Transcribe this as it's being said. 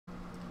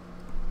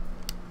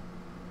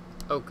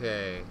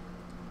Okay,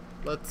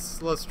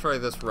 let's try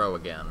this row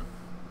again.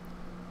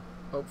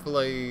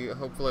 Hopefully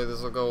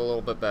this will go a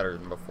little bit better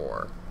than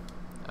before.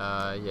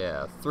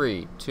 Yeah,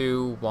 3,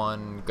 2,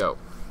 1, go.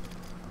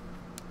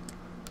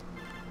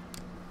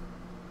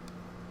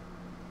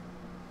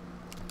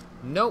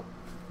 Nope,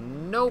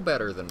 no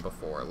better than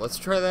before. Let's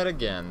try that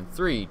again.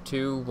 3,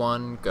 2,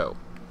 1, go.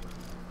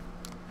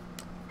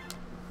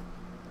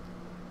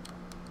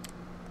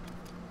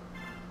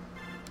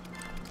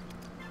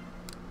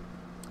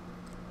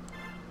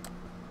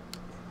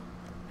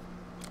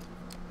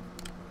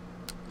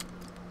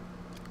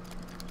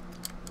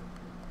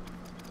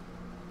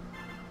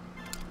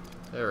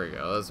 There we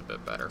go, that's a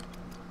bit better.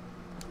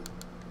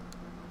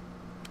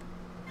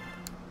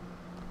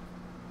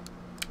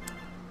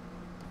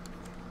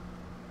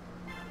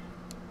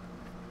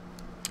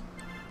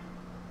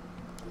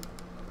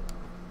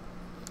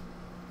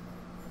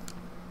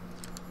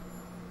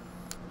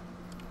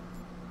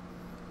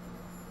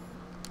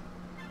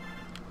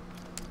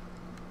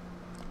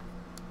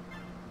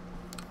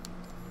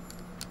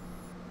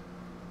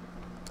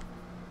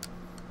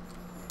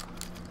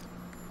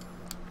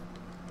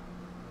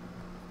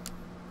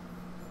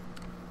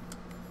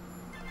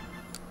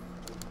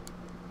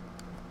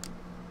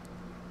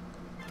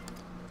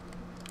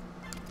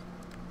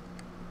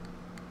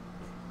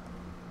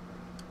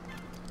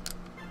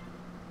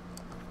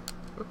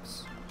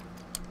 Oops.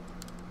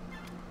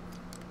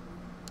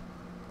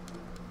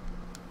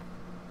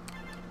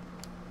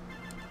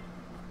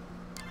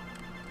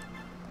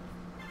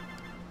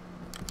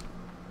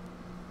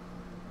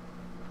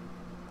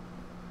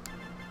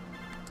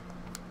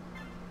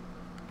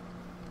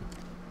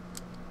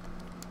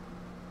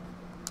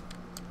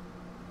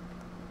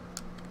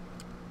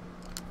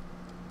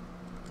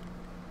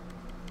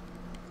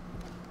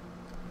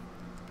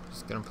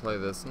 Just gonna play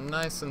this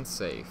nice and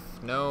safe.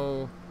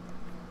 No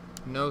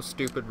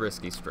stupid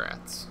risky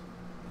strats.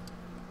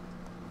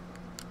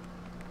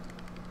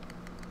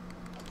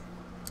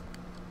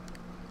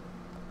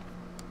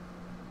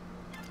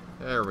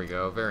 There we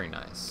go, very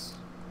nice.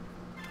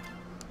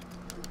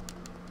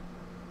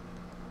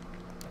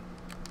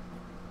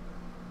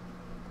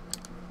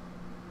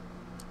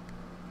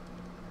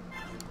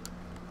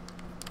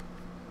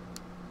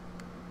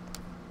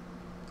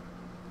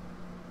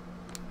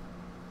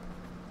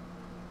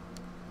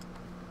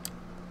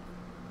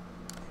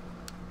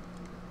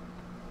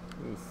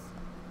 Oof.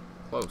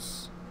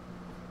 Close.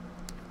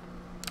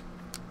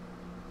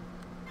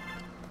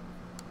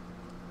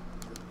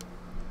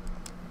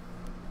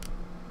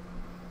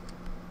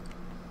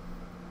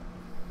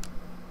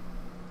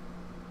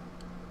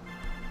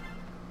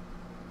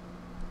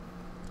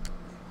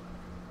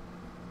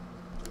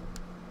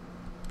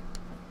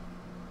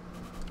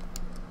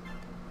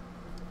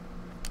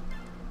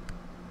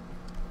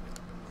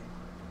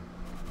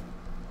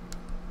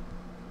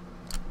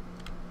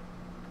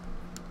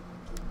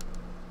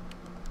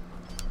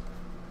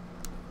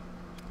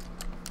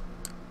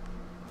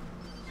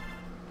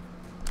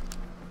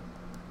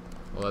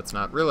 Well, that's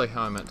not really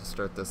how I meant to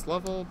start this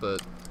level,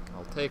 but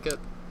I'll take it.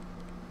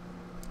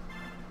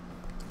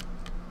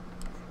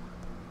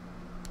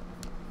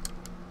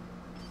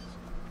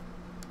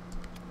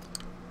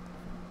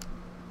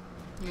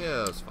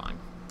 Yeah, that's fine.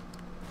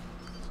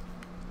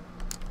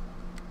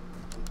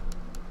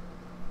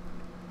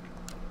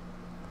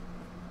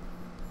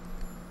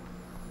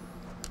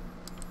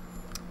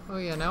 Oh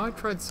yeah, now I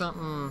tried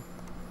something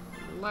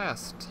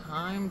last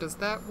time. Does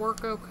that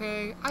work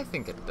okay? I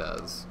think it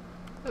does.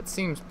 That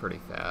seems pretty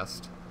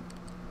fast.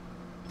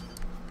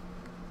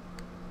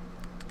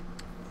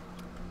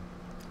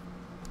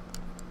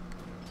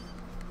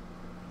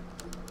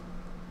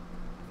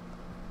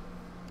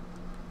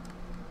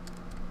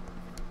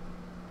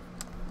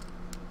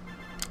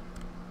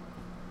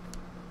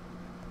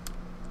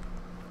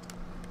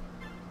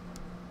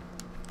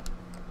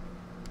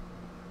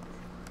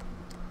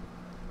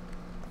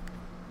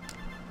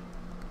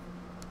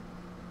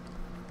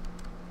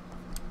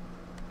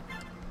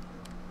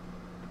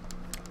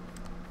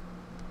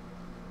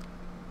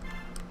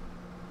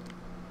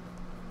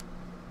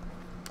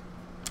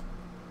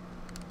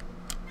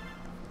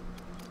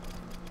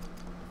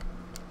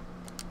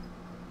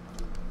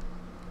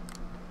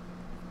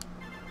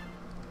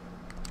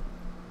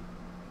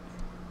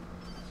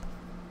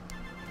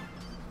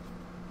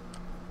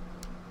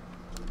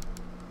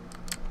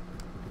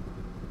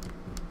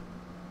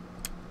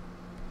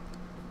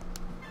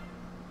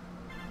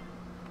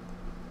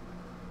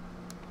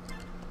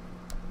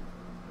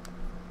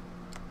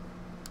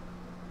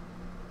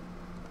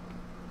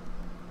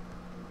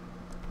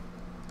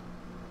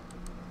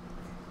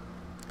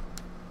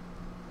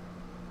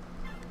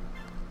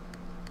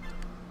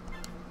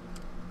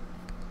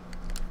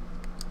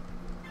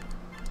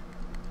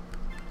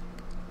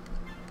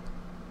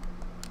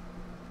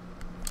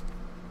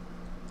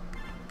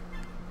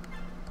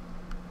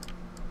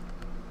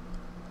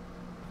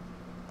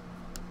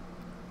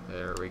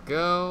 There we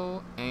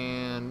go,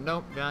 and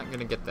nope, not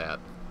gonna get that.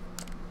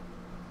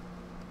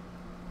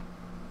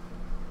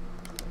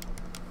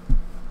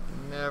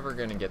 Never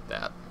gonna get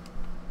that.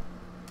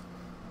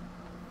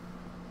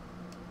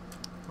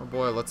 Oh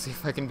boy, let's see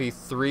if I can be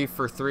 3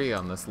 for 3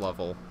 on this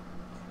level.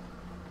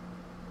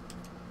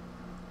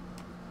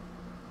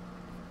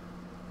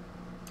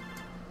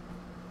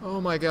 Oh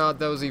my god,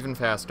 that was even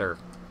faster.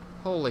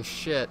 Holy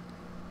shit.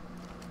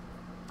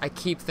 I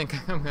keep thinking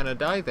I'm gonna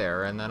die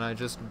there, and then I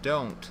just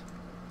don't.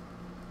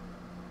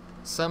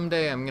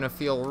 Someday I'm gonna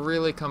feel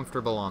really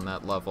comfortable on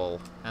that level,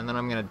 and then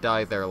I'm gonna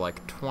die there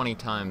like 20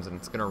 times, and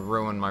it's gonna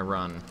ruin my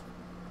run.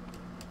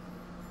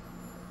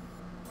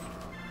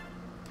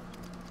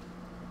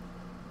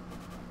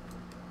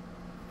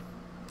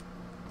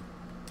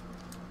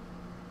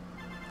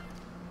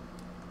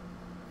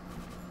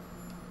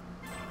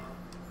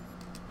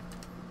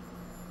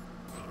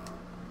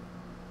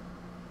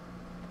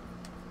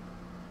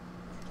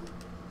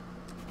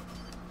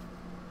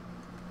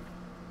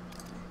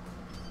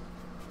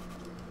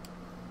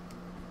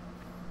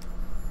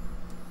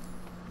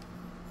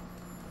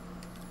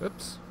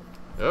 Oops.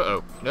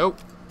 Uh-oh. Nope.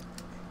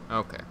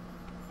 Okay.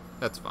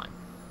 That's fine.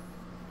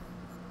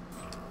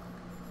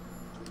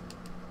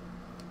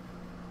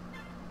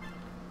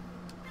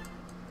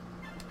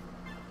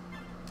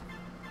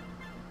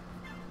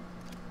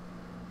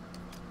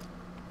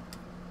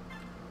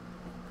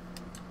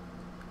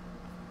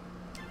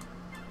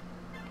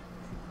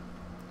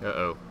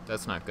 Uh-oh.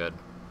 That's not good.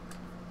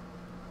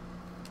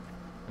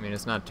 I mean,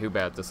 it's not too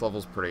bad. This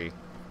level's pretty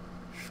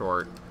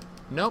short.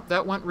 Nope,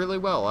 that went really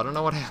well. I don't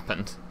know what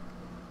happened.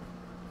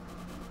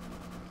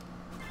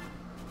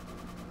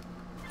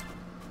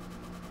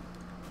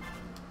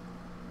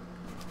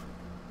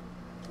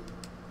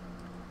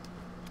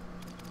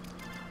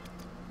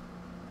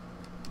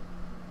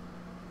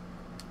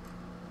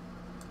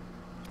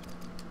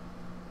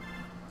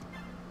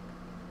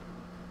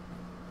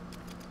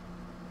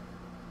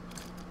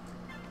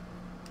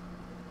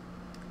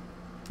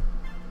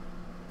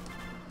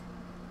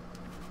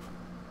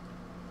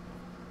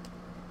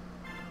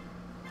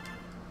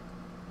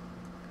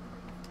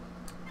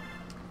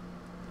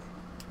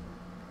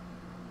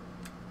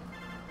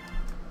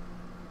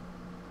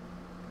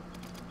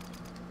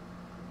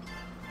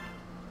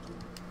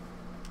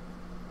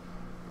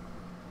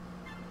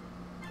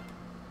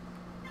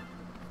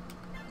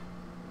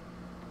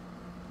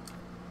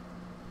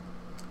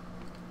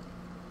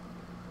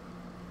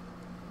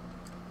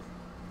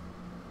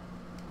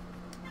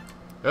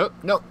 Oh,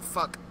 no,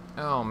 fuck.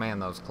 Oh man,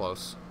 that was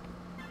close.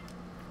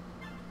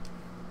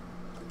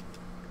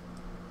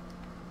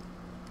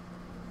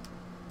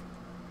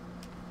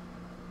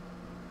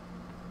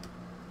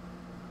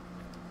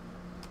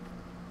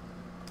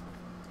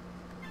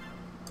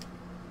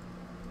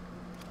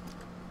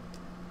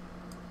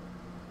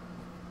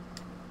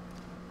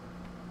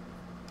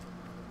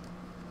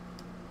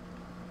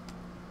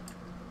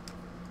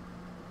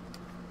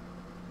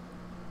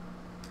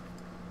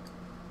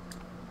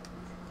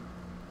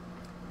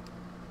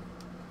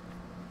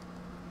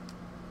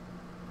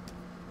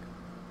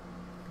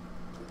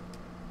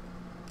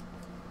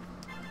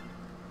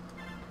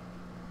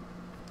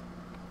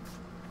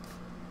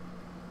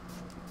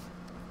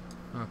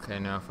 Okay,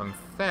 now if I'm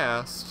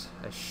fast,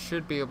 I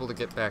should be able to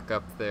get back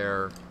up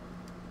there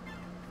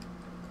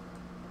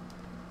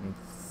and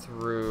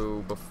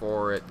through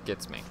before it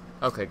gets me.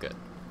 Okay, good.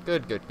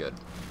 Good, good, good.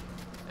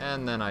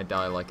 And then I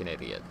die like an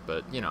idiot,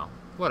 but, you know,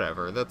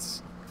 whatever.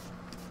 That's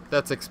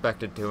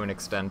expected to an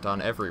extent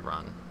on every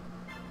run.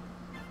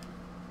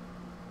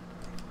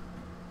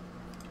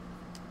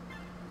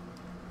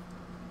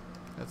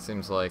 That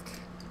seems like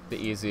the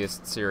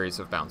easiest series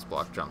of bounce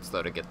block jumps,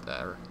 though, to get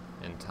there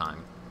in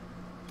time.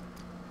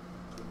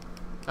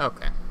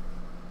 Okay.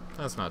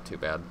 That's not too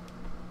bad.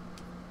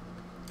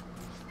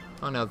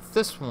 Oh, now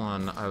this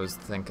one I was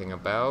thinking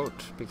about,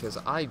 because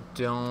I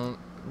don't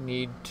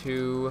need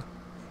to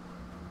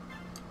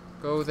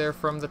go there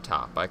from the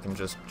top. I can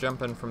just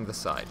jump in from the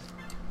side.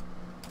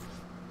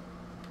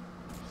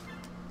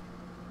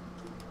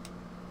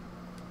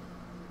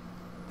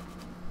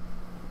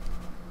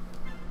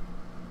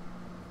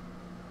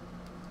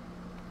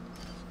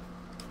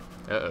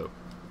 Uh-oh.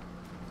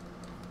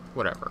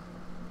 Whatever.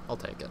 I'll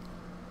take it.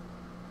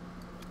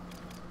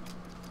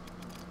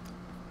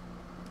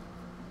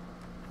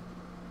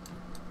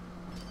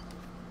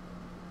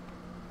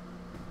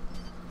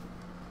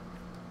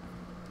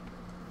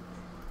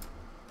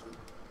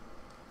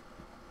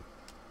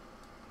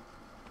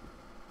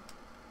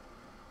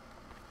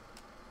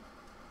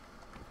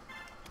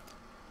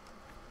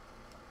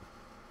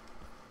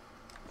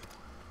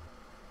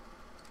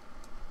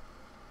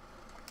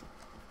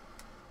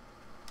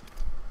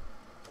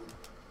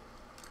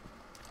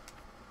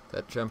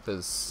 That jump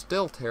is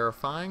still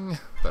terrifying,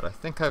 but I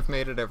think I've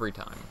made it every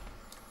time.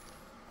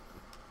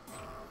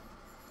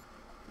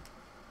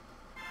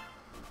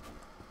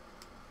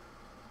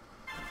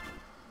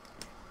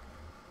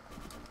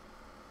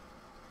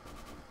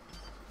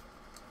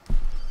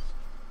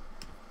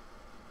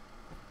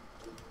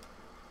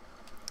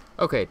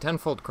 Okay,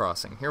 tenfold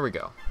crossing. Here we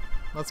go.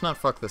 Let's not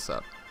fuck this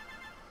up.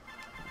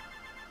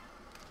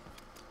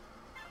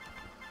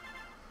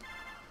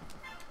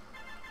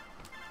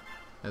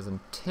 As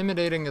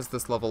intimidating as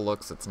this level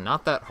looks, it's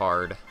not that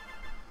hard.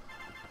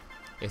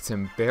 It's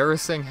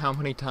embarrassing how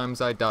many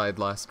times I died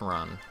last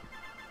run.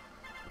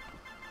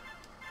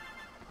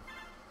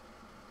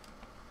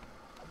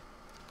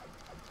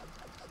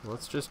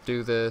 Let's just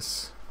do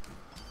this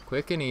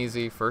quick and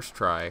easy, first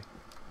try.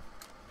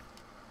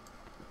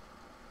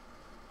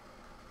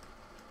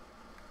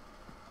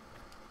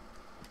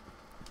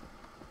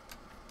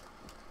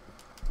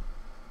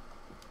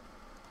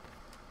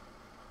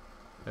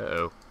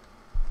 Uh-oh.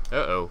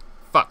 Uh-oh.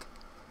 Fuck.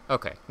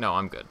 Okay, no,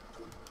 I'm good.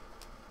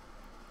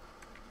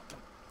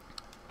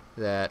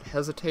 That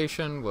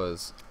hesitation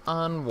was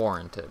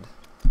unwarranted.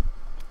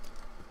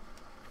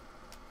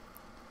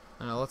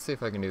 Now let's see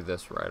if I can do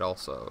this right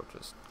also.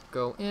 Just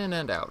go in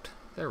and out.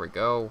 There we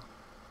go.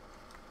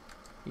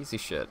 Easy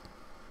shit.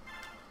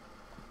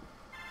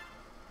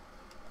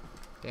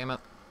 Damn it.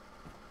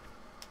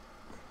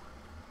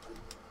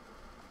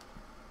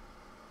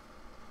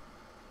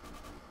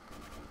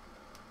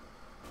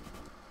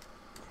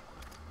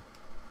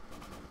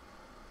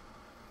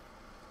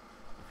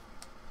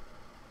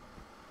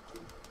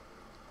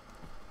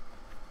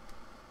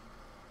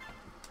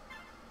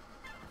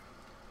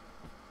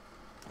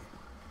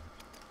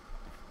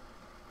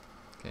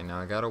 Okay,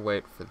 now I gotta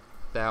wait for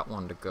that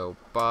one to go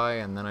by,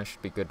 and then I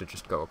should be good to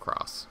just go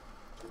across.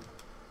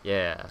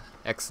 Yeah,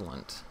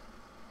 excellent.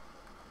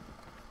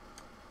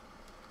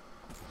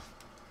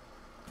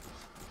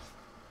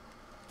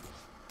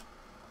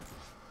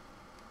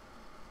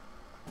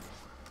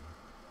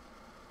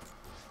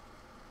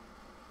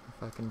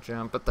 If I can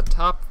jump at the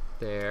top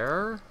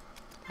there,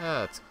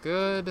 that's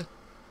good.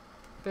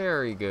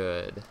 Very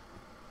good.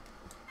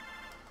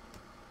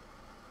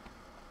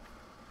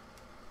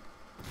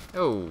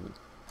 Oh,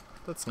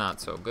 that's not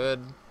so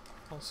good.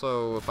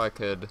 Also, if I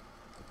could...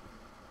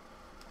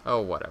 Oh,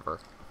 whatever.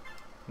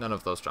 None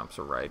of those jumps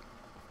are right.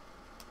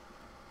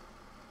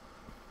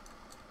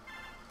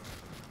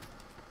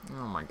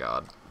 Oh my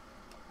god.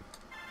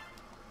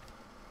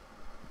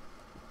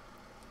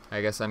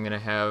 I guess I'm gonna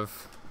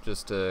have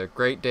just a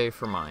great day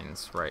for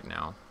mines right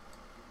now.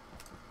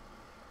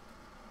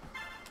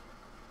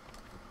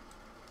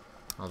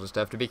 I'll just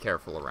have to be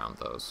careful around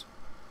those.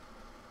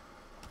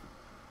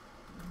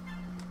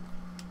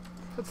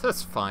 But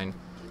that's fine.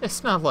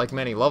 It's not like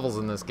many levels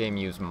in this game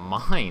use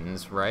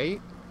mines,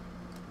 right?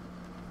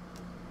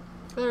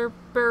 They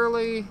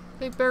barely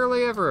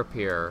ever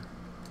appear.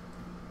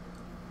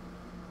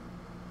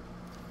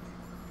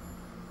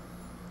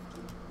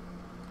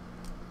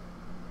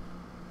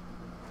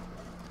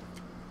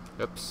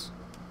 Oops.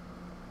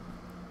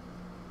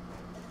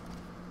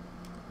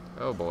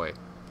 Oh boy.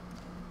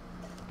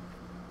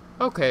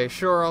 Okay,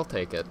 sure, I'll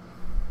take it.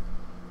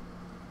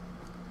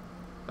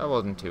 That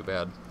wasn't too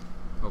bad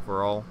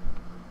overall.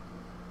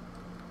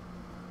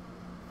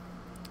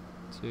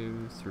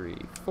 2, 3,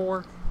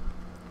 4.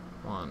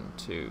 1,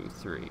 2,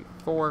 3,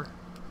 4.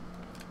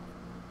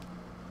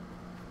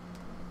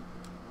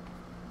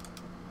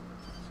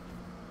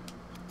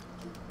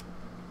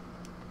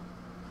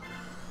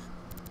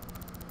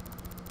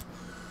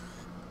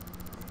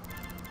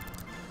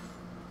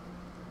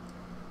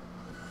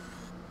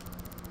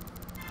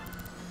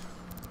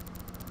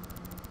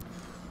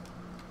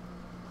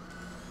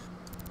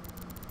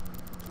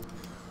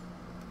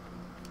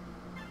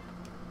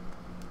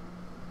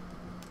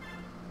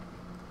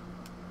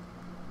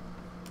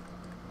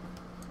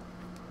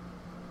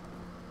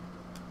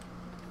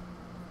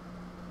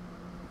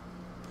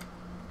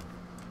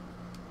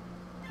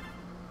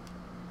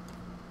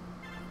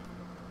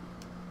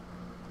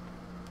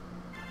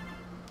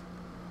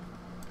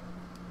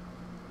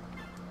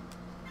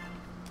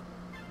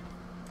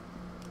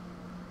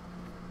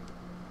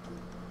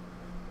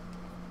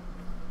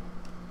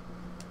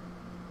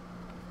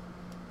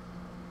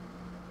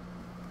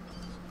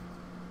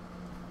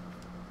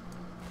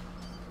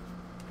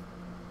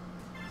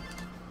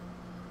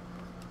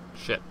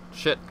 Shit,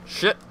 shit,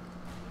 shit!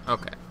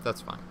 Okay, that's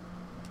fine.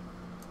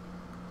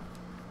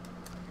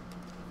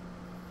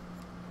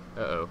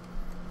 Uh-oh.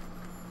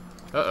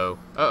 Uh-oh,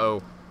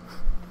 uh-oh.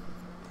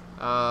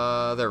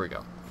 There we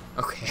go.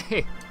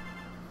 Okay.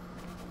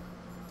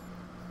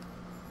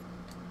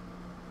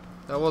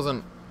 That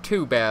wasn't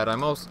too bad.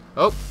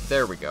 Oh,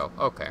 there we go.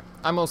 Okay.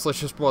 I mostly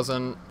just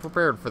wasn't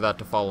prepared for that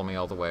to follow me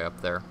all the way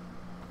up there.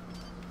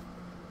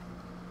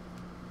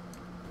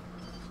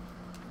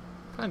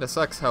 Kinda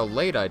sucks how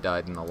late I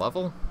died in the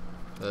level,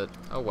 but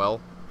oh well.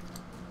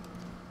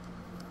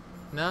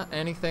 Not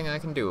anything I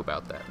can do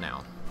about that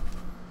now.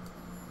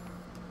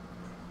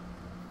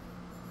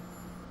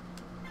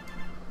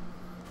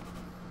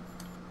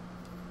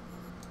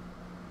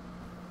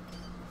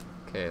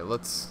 Okay,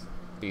 let's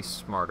be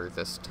smarter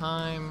this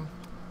time.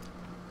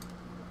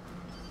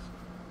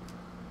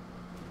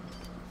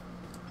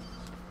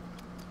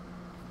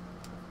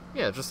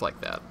 Yeah, just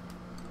like that.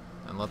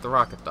 And let the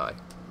rocket die.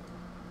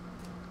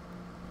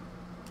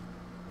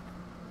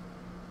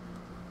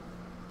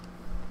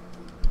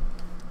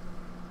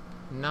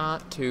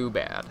 Not too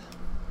bad.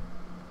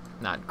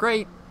 Not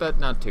great, but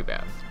not too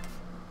bad.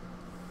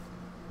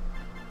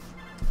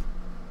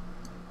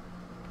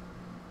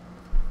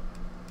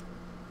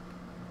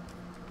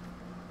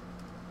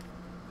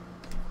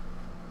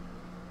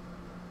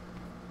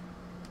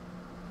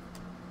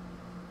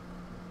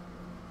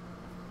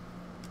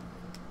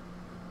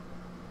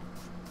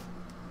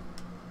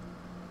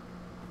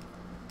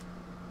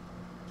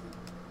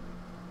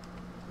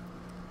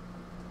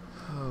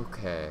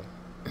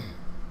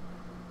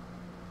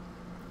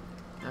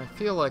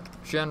 feel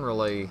like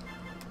generally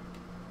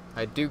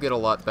I do get a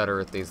lot better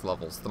at these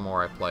levels the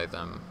more I play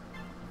them.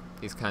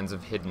 These kinds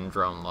of hidden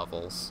drone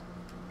levels.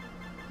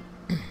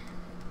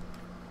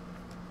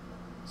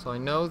 So I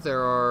know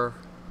there are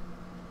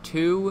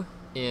 2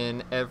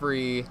 in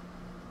every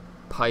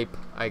pipe,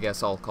 I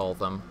guess I'll call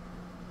them.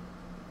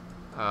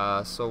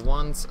 So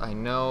once I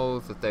know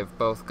that they've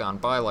both gone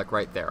by, like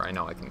right there, I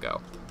know I can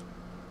go.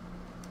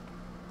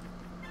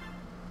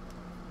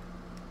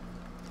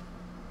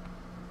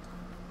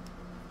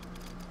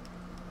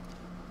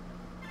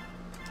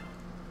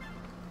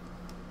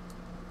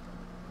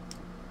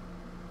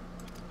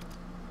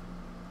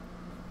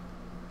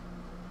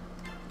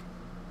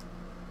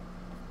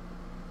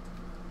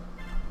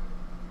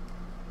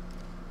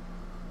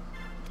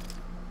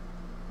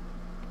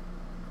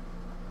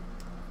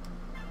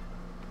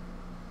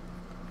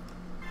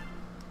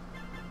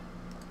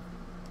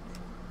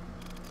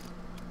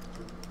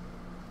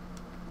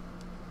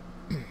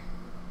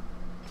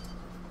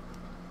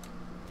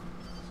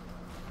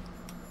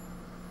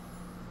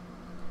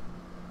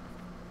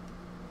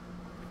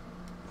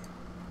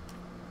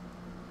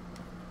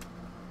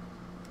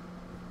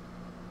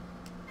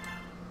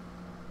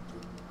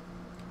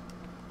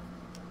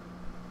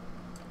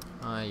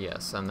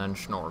 Yes, and then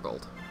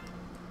Schnorgled.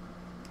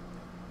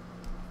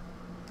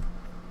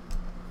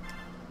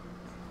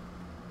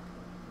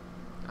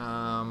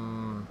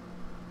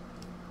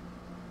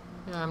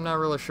 Yeah, I'm not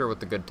really sure what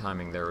the good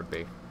timing there would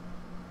be.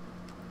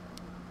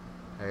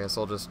 I guess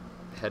I'll just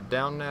head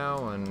down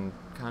now and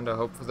kinda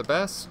hope for the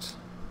best.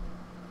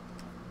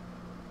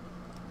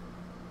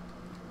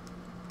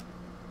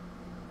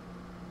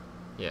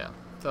 Yeah,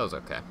 that was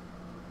okay.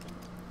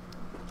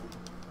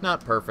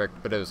 Not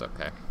perfect, but it was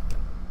okay.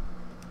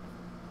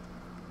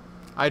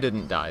 I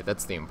didn't die,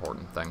 that's the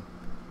important thing.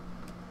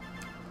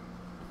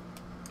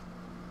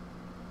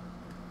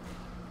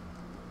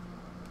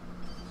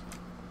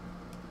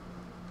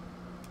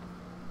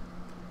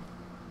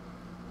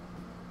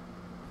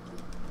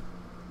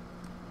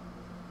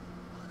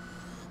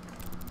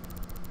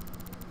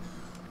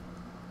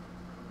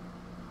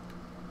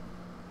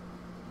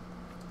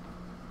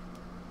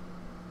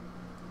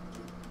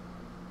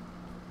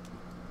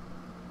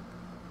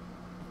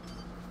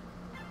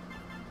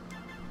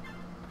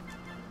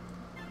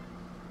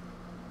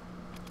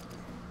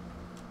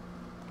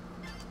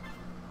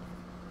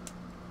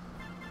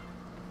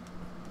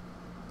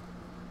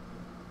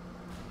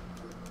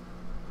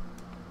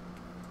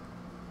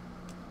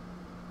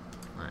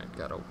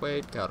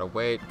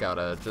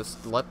 Gotta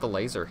just let the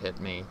laser hit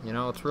me. You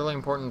know, it's really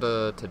important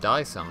to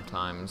die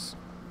sometimes.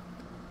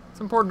 It's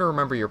important to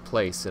remember your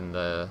place in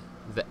the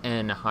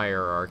N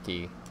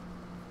hierarchy.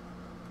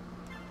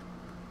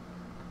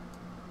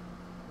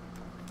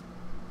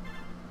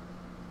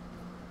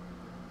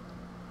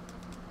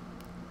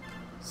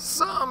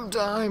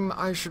 Sometime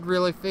I should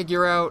really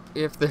figure out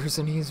if there's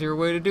an easier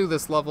way to do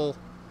this level.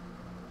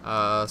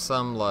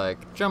 Some,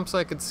 like, jumps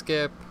I could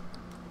skip,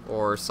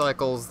 or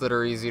cycles that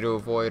are easy to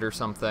avoid or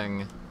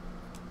something,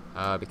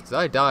 because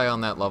I die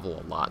on that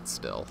level a lot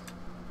still.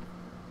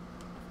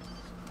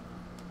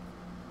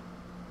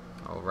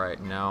 Alright,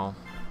 now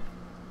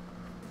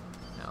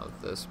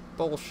this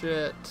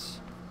bullshit.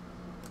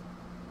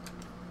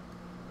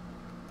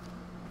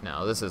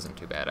 No, this isn't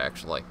too bad,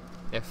 actually.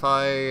 If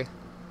I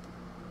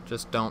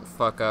just don't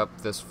fuck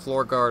up this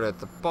floor guard at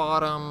the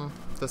bottom,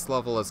 this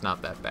level is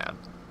not that bad.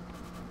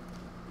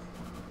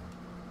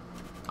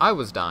 I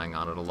was dying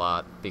on it a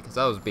lot, because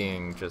I was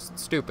being just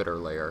stupid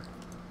earlier.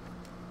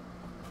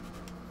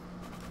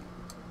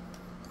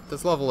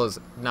 This level is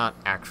not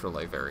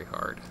actually very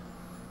hard.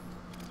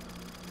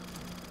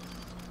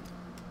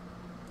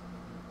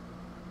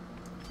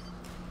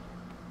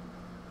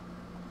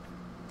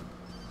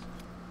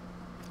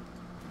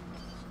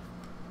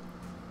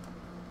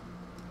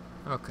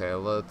 Okay,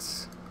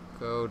 let's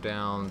go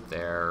down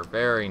there.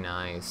 Very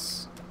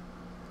nice.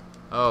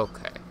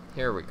 Okay,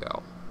 here we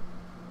go.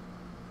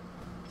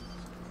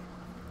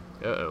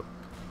 Uh-oh.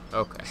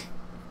 Okay.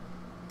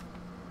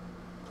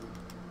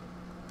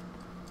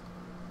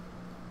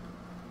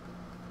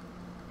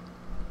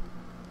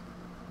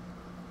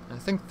 I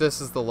think this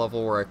is the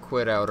level where I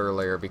quit out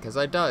earlier because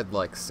I died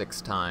like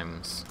 6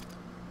 times.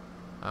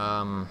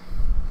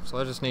 So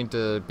I just need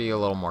to be a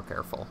little more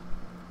careful.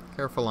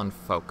 Careful and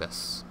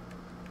focus.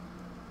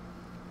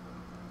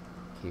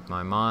 Keep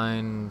my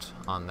mind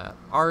on that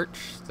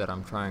arch that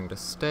I'm trying to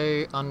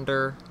stay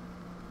under.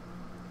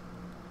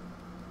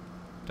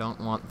 Don't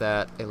want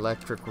that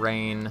electric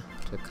rain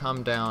to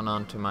come down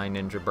onto my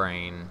ninja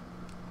brain.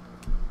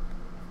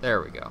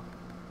 There we go.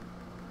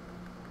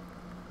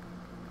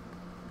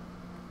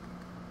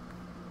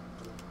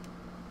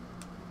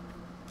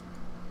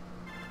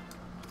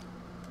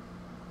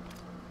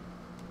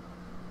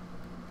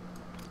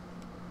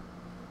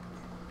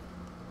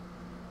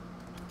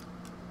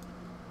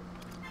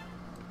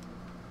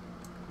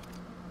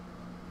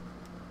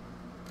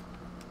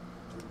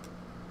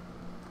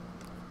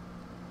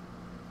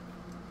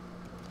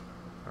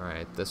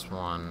 Alright, this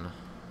one.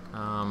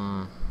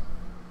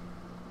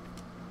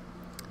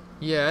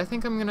 Yeah, I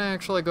think I'm gonna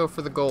actually go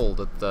for the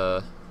gold at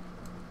the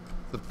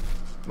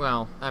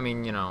well, I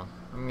mean, you know,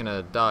 I'm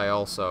gonna die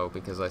also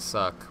because I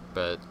suck,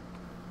 but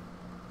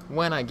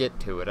when I get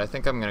to it, I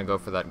think I'm gonna go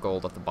for that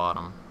gold at the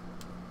bottom.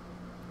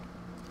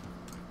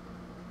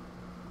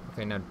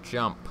 Okay, now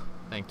jump.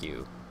 Thank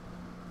you.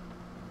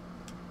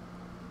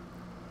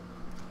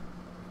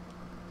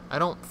 I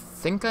don't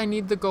think I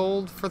need the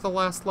gold for the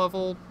last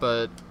level,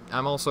 but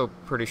I'm also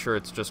pretty sure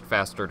it's just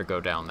faster to go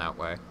down that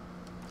way.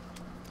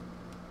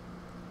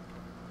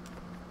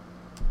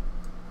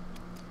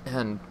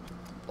 And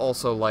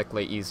also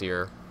likely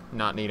easier,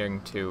 not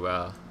needing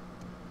to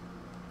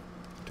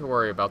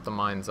worry about the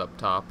mines up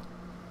top.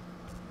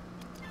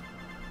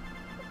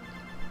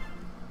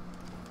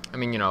 I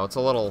mean, you know, it's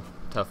a little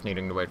tough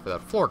needing to wait for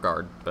that floor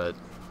guard, but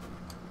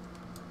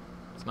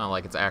it's not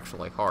like it's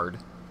actually hard.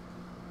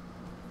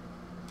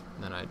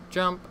 And then I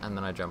jump, and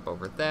then I jump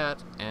over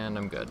that, and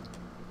I'm good.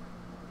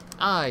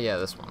 Ah, yeah,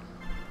 this one.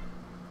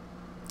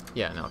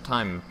 Yeah, no,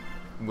 time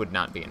would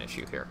not be an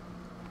issue here.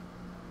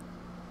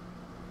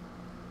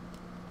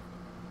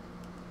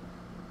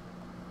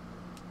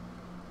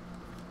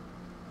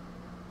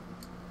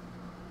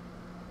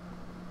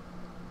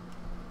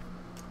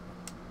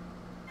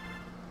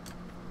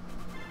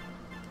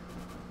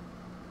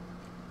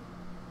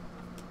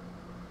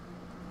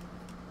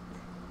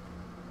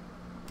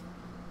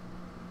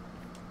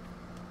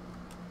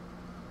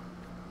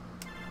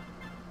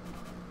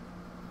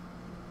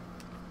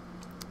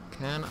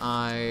 Can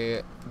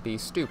I be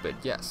stupid?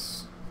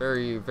 Yes.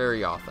 Very,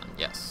 very often,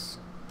 yes.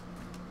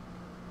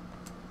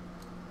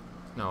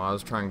 No, I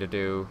was trying to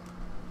do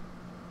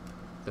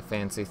the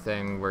fancy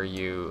thing where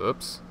you...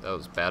 Oops, that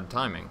was bad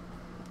timing.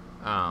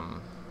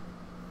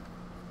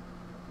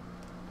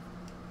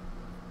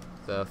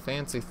 The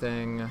fancy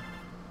thing...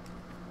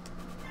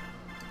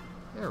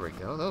 There we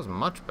go, that was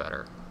much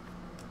better.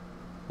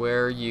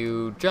 Where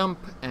you jump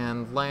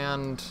and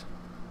land...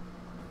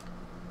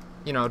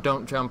 You know,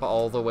 don't jump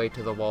all the way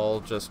to the wall,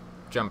 just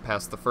jump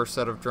past the first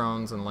set of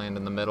drones and land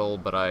in the middle,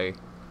 but I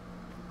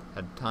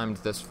had timed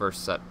this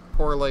first set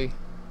poorly.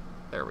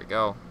 There we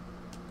go.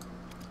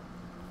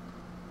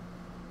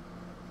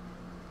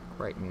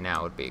 Right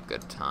now would be a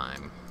good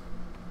time.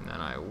 And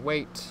then I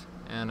wait,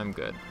 and I'm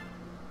good.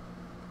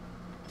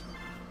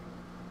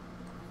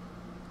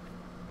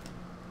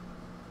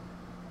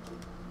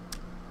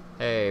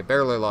 Hey,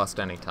 barely lost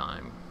any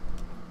time.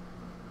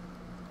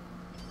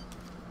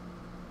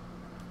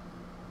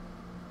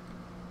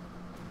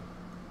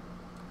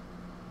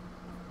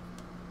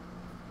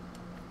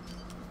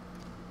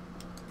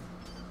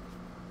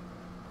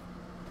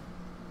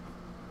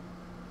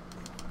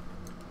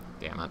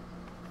 Damn it.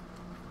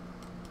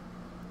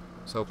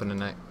 I was hoping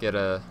to get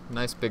a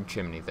nice big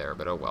chimney there,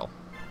 but oh well.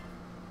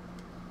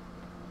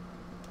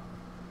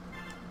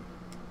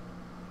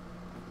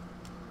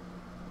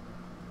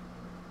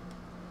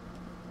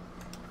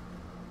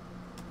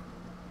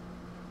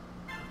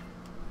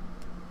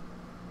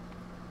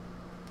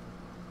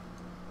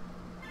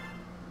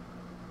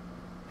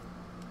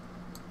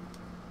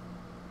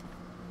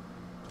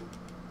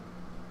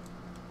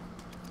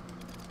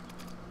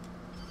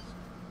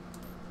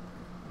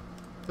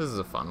 This is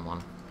a fun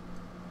one.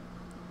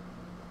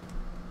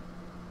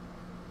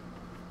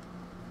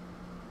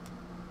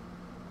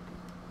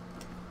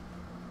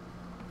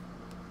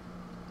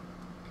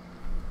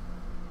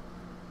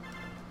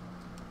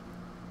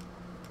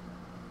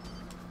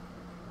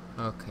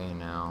 Okay,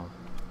 now.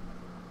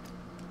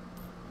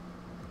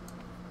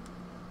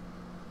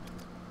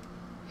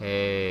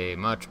 Hey,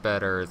 much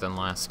better than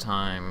last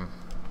time.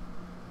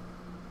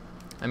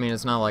 I mean,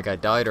 it's not like I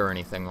died or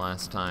anything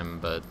last time,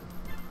 but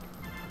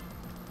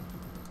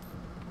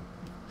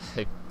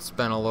I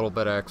spent a little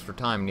bit of extra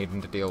time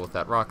needing to deal with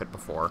that rocket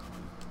before.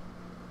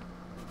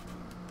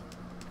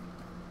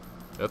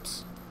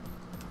 Oops.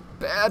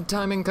 Bad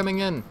timing coming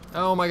in!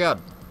 Oh my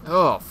god.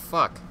 Oh,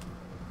 fuck.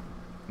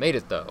 Made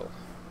it, though.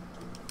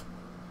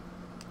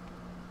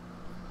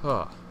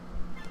 Huh.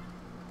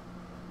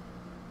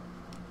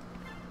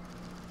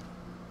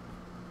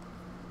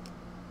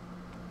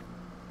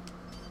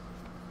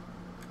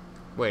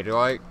 Wait, do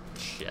I...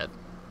 Shit.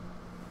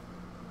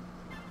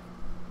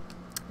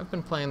 I've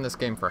been playing this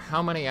game for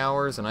how many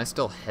hours and I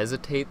still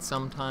hesitate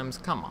sometimes?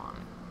 Come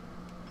on.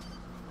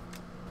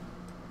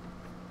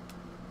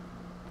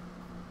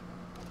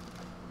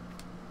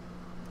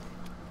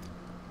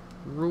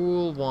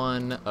 Rule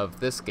 1 of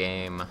this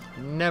game,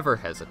 never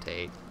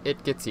hesitate.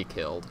 It gets you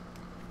killed.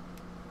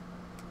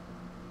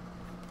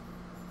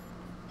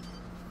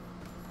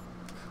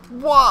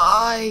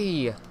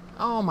 Why?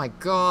 Oh my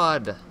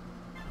god.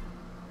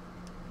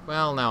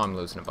 Well, now I'm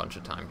losing a bunch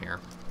of time here.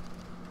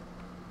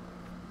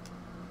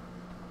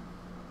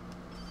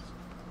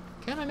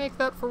 Can I make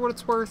that for what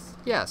it's worth?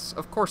 Yes,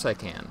 of course I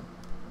can.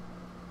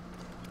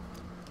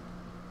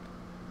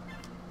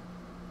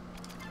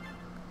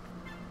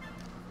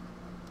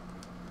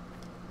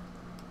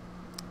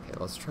 Okay,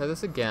 let's try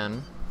this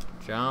again.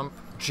 Jump.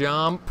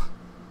 Jump!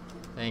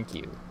 Thank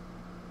you.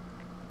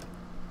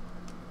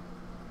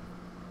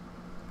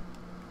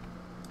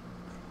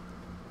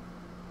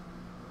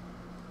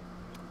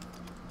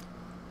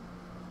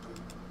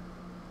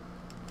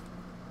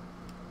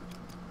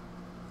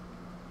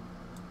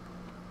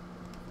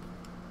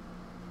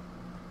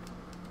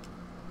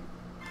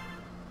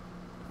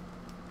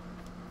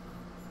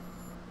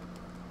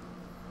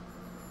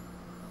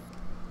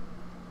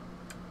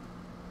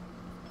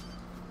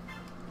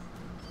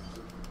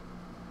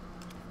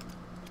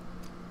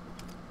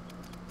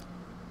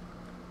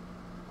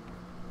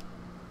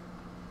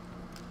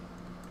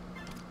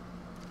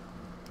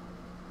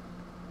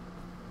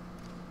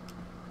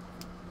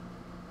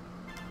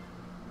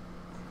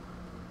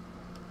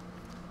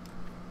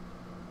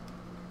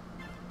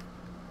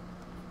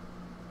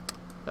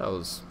 That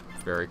was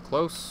very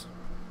close.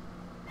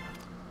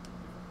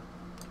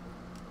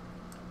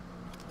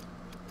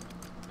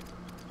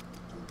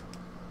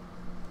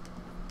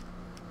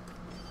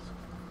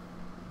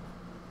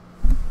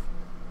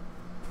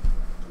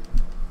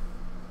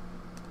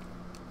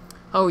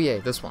 Oh yay,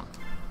 this one.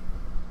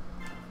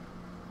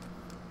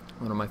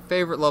 One of my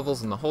favorite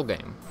levels in the whole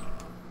game.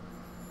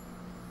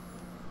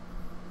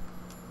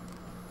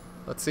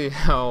 Let's see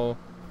how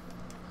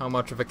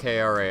much of a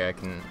KRA I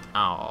can...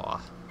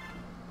 Aw.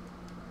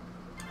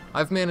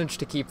 I've managed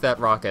to keep that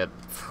rocket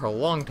for a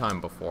long time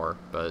before,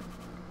 but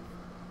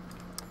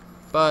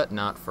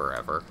not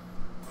forever.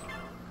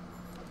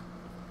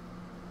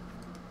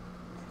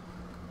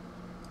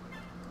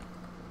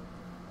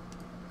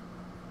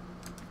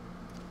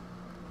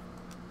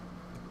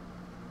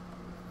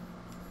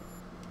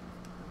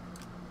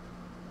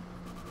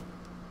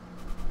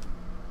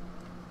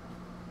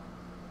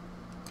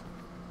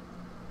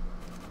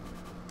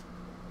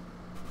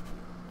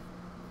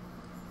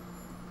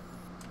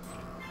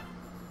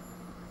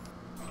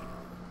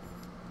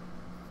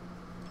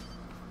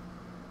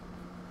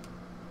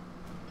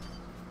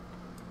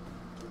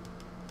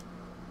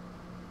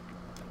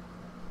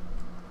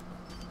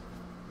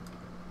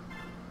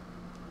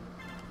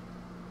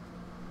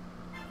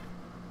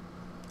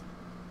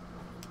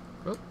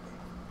 Oop.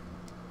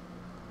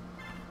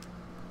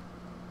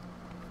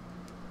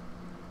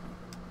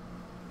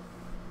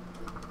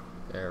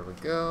 There we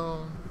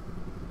go.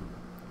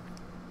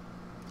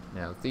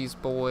 Now these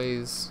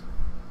boys,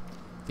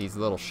 these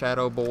little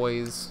shadow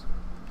boys.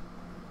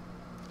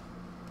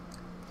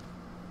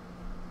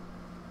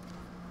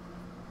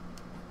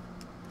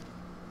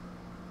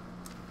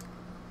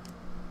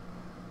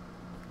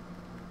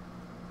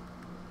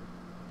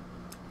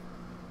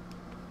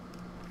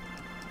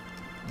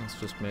 Let's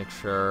just make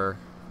sure.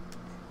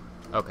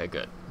 Okay,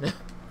 good.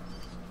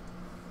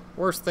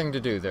 Worst thing to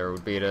do there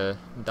would be to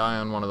die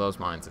on one of those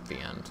mines at the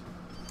end.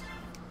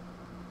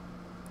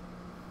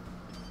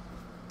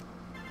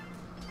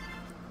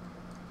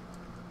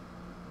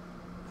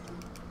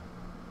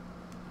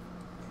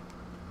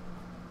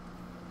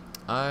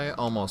 I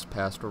almost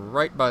passed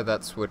right by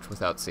that switch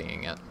without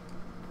seeing it.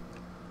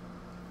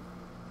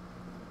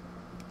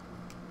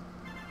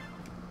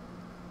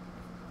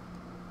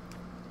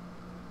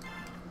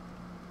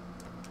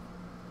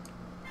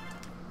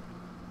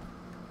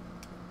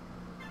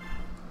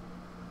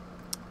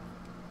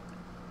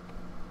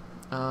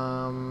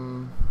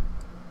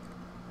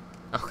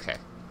 Okay.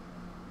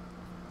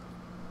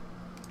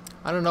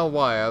 I don't know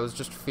why, I was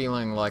just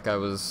feeling like I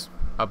was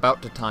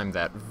about to time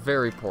that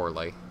very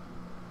poorly.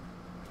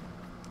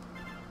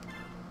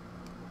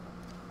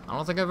 I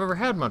don't think I've ever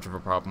had much of a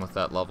problem with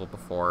that level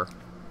before.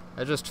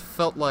 I just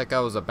felt like I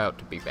was about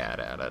to be bad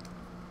at it.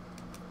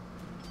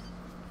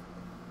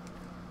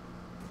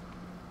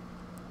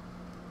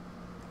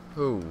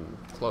 Ooh,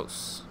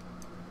 close.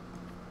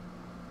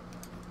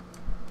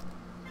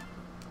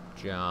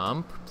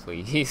 Jump,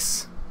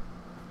 please.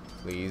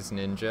 Please,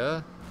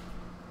 ninja.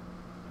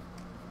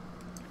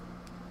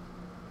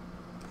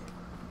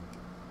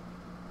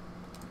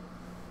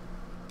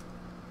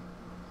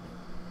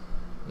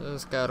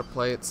 Just gotta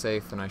play it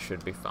safe and I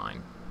should be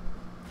fine.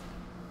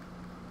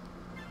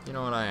 You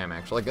know what, I am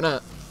actually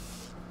gonna...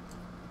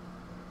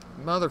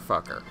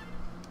 Motherfucker.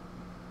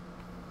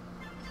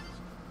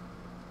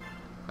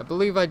 I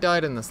believe I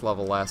died in this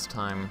level last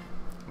time,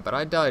 but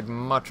I died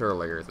much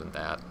earlier than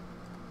that.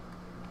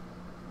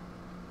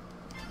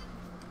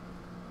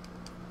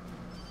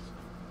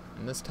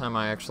 And this time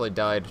I actually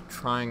died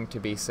trying to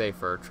be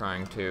safer,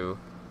 trying to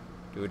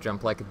do a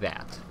jump like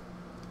that.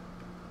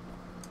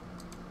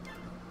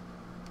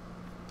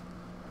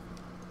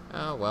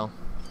 Oh well.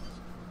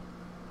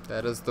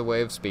 That is the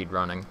way of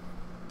speedrunning.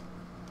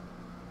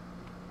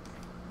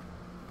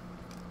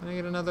 Can I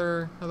get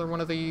another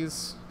one of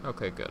these?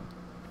 Okay, good.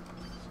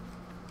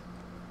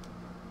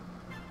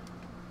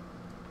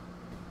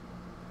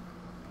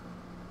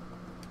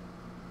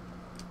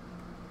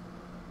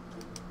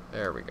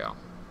 There we go.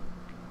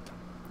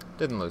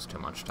 Didn't lose too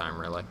much time,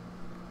 really.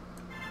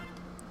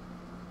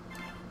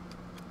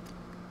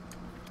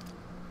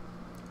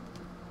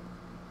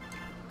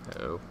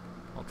 Oh,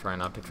 I'll try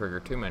not to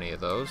trigger too many of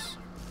those.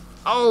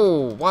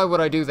 Oh, why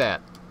would I do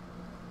that?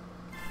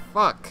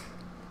 Fuck.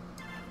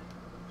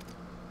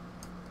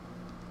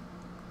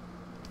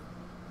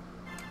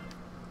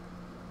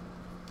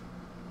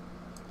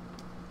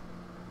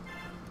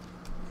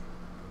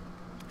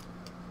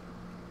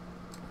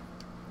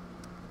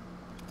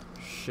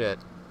 Shit.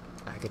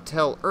 I could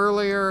tell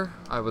earlier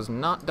I was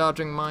not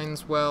dodging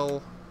mines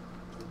well,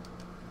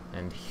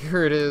 and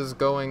here it is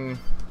going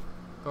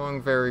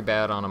very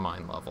bad on a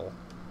mine level.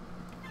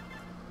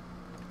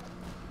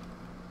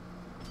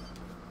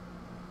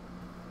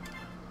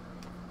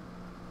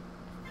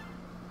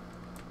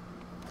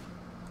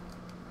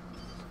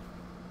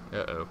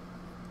 Uh-oh.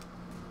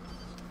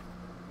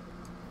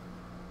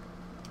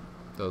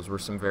 Those were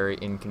some very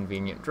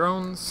inconvenient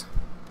drones.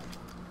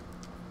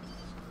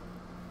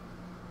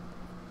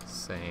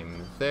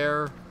 Same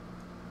there.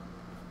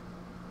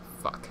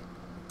 Fuck.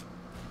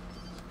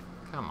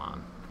 Come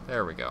on.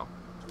 There we go.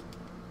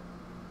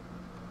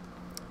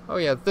 Oh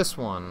yeah, this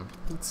one.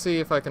 Let's see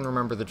if I can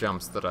remember the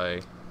jumps that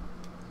I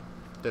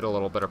did a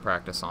little bit of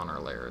practice on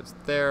earlier. It's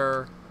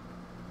there.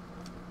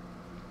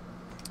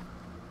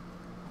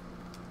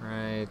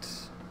 Right.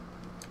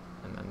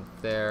 And then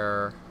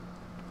there.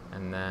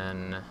 And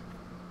then...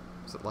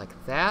 was it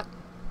like that?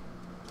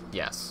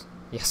 Yes.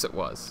 Yes, it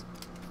was.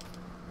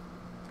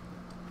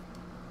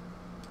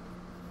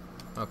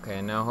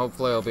 Okay, now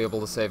hopefully I'll be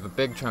able to save a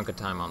big chunk of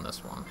time on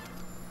this one.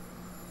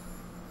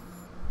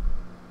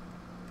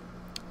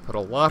 Put a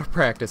lot of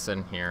practice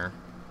in here,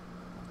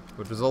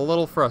 which is a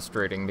little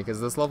frustrating because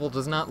this level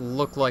does not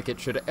look like it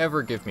should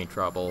ever give me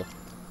trouble.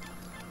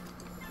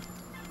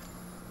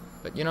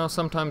 But you know,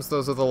 sometimes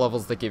those are the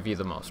levels that give you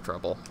the most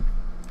trouble.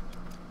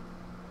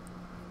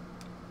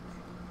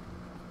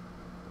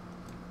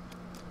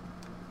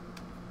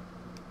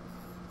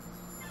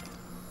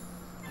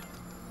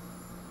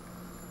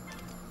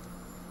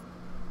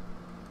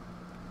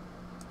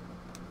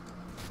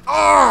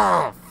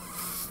 Oh,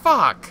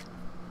 fuck!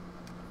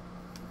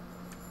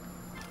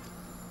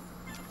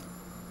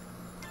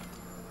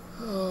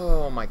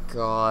 Oh my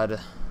god.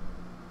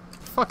 I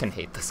fucking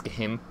hate this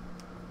game.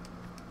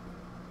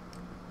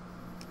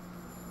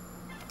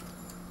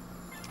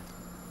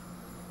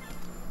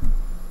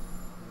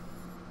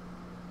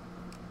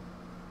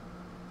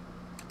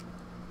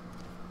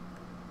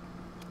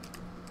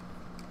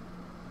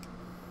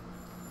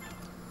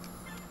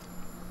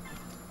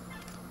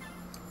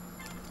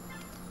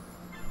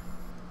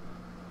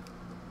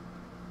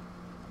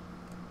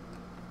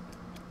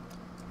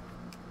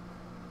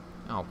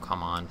 Oh,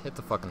 come on. Hit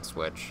the fucking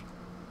switch.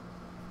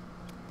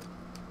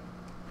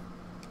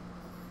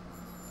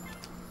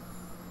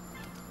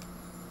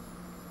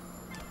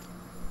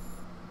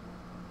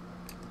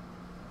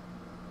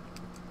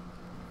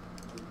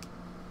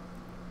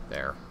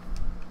 There.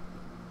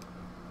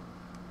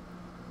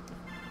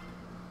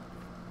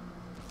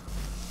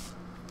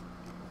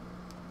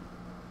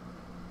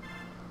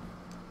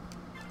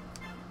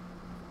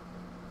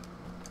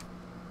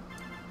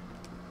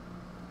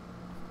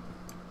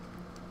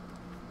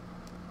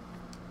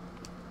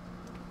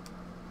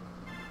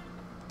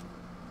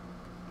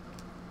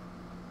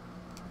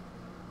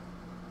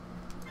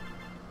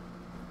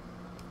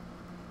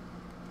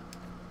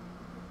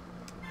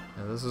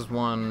 Now, this is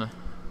one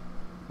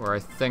where I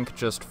think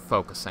just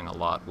focusing a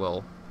lot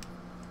will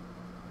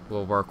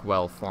work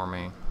well for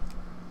me.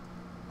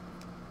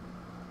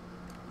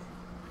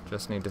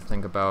 Just need to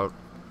think about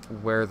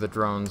where the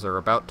drones are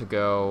about to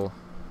go,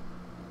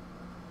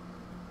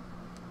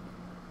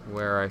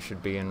 where I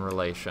should be in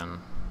relation.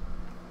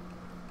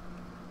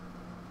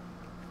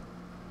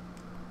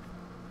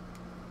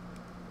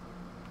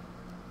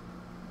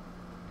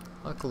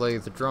 Luckily,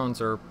 the drones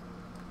are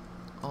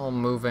all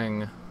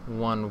moving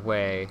one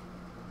way,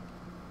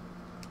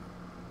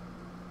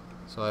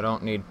 so I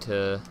don't need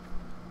to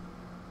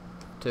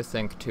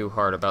think too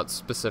hard about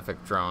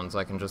specific drones.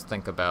 I can just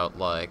think about,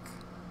 like,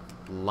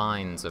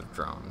 lines of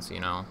drones, you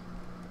know?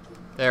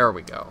 There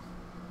we go.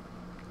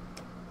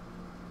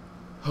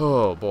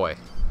 Oh, boy.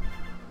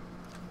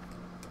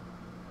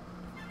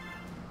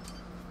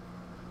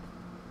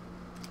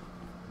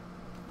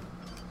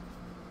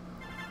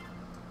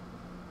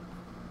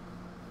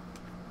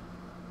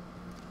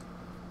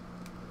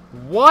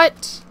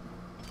 What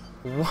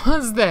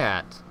was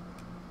that?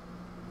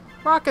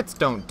 Rockets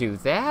don't do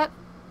that.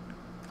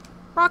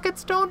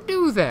 Rockets don't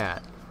do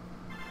that.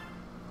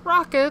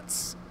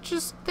 Rockets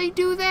just, they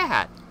do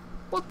that.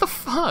 What the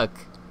fuck?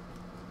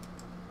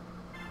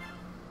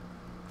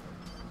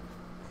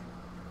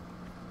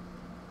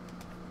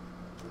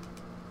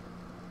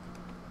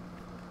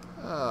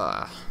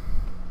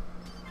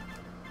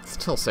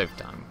 Still save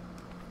time.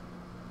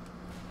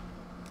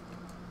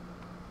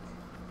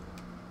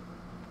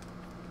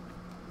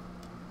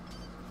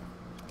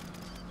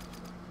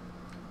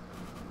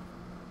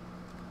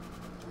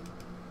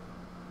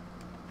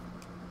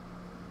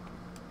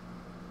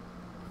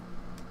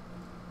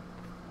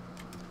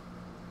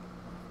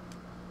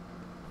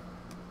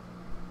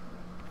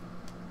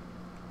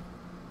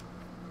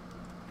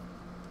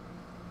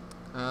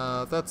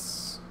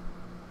 That's...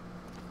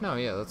 no,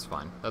 yeah, that's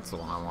fine. That's the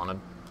one I wanted.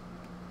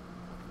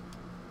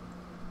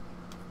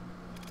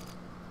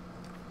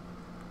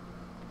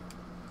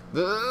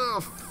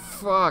 Ugh,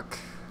 fuck.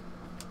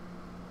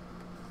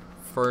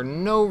 For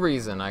no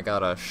reason, I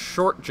got a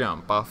short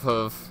jump off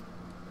of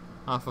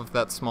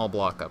that small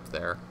block up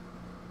there.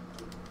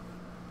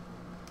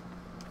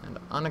 And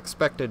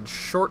unexpected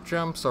short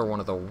jumps are one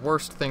of the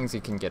worst things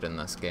you can get in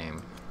this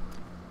game.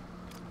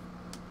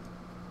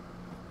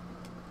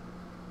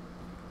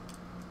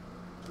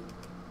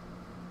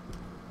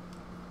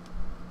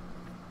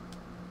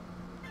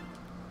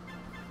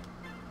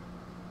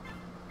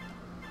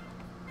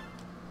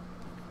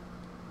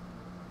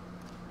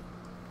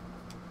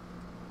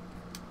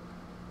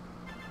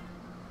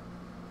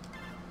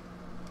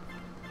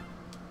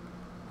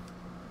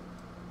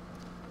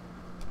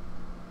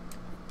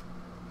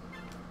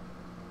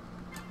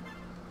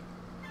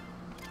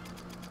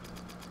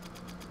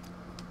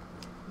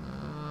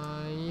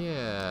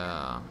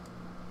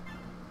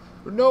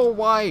 No,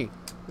 why?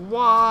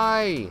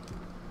 Why?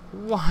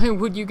 Why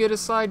would you get a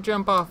side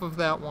jump off of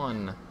that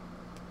one?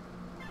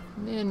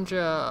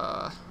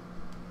 Ninja.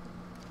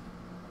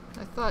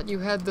 I thought you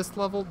had this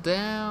level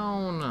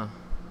down.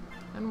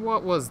 And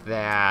what was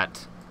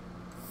that?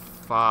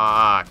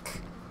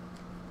 Fuck.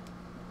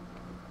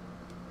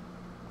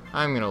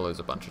 I'm gonna lose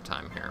a bunch of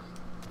time here.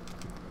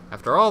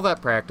 After all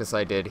that practice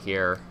I did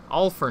here,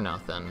 all for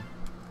nothing.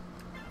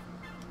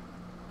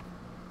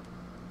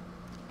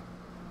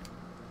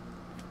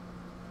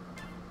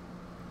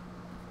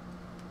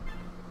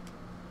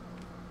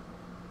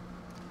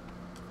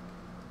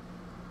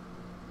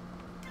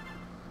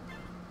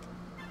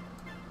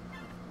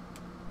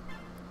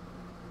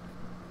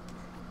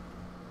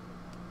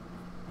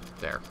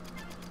 There.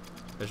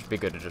 This should be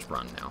good to just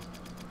run now.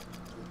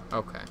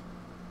 Okay.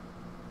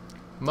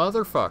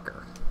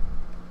 Motherfucker.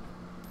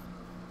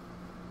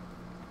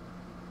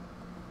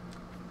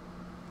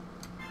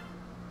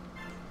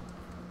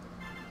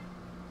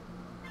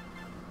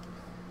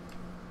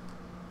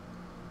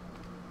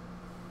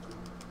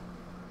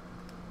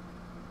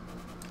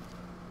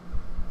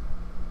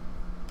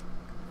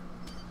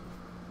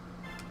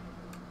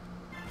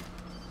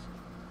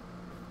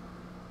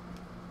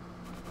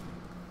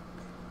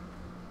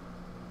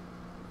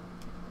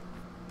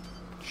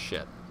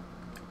 Shit.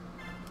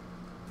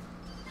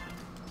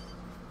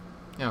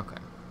 Okay.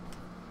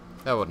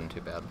 That wasn't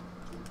too bad.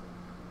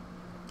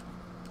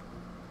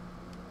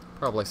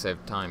 Probably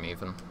saved time,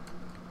 even.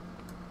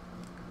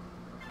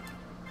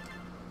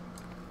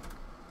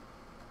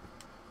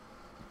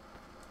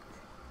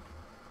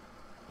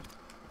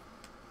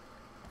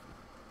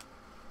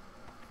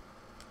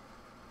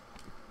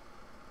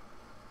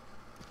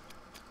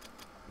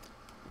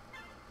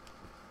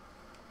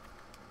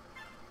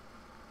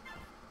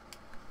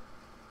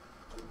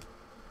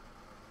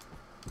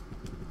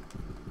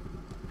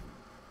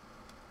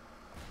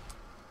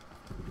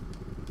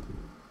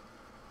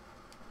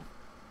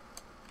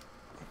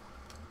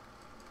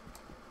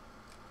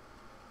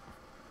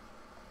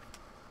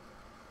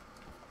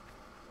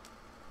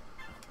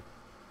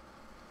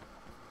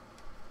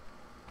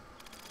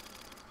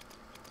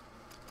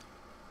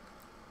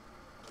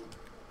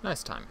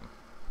 Nice timing.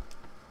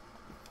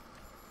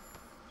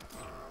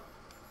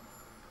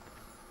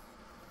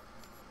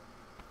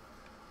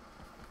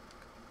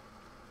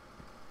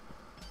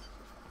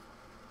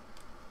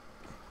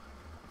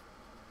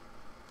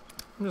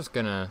 I'm just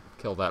gonna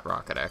kill that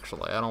rocket,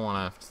 actually. I don't want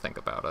to have to think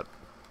about it.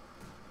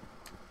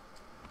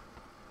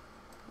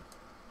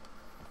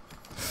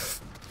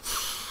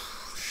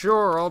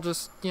 Sure, I'll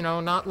just, you know,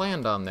 not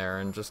land on there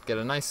and just get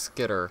a nice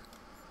skitter.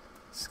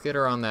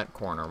 Skitter on that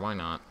corner, why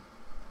not?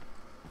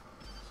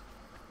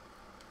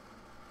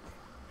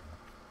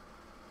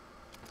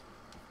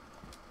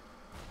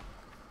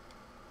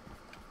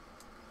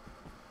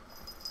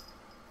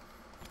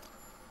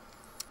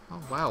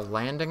 Oh wow,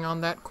 landing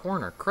on that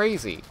corner.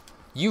 Crazy.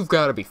 You've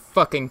got to be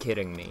fucking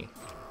kidding me.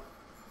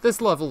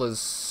 This level is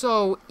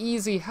so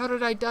easy. How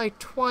did I die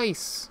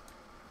twice?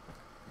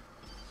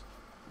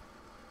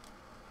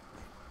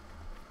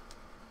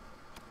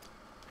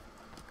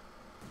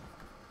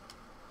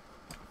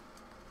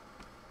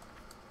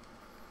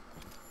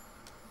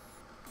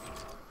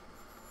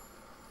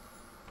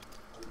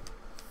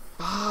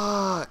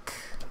 Fuck.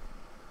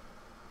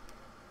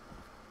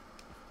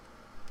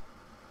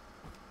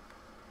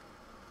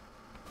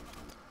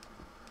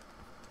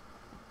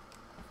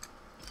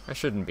 I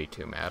shouldn't be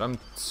too mad. I'm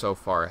so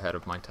far ahead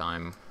of my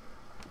time.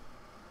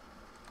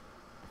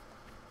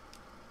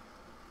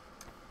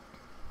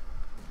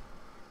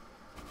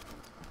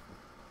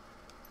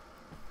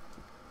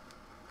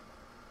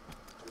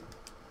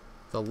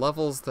 The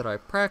levels that I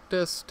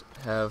practiced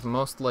have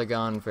mostly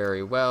gone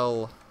very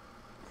well,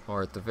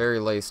 or at the very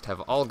least have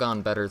all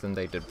gone better than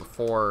they did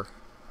before.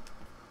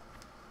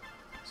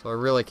 So I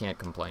really can't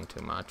complain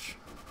too much.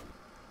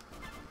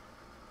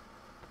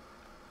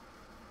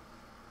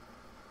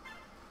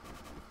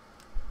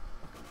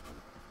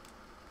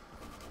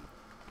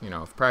 You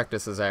know, if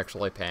practice is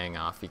actually paying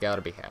off, you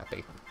gotta be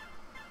happy.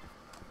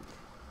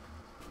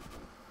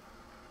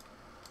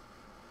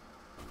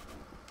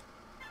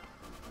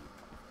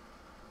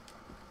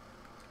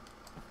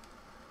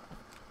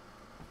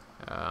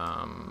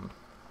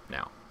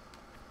 Now.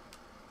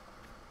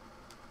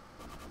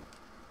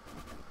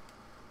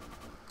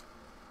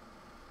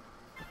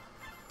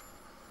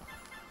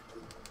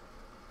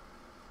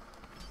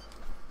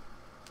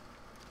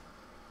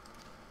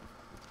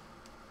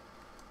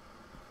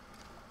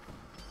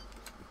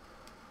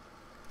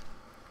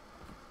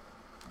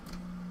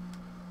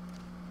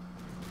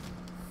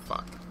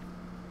 Fuck.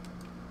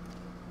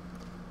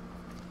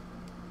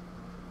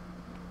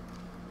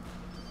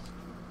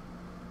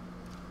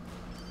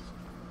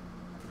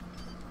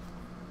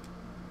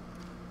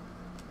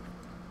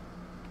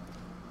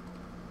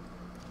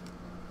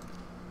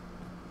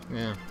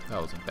 Yeah, that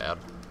wasn't bad.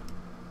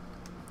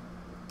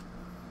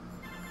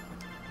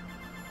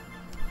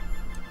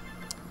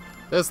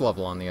 This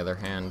level, on the other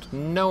hand,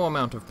 no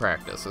amount of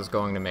practice is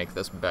going to make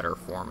this better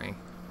for me.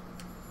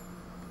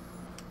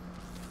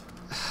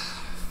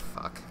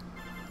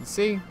 You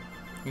see?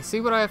 You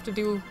see what I have to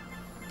do?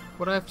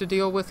 What I have to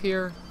deal with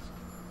here?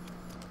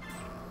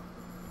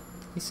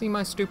 You see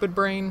my stupid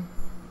brain?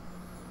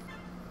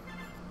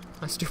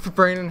 My stupid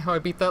brain and how I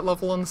beat that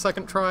level on the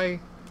second try?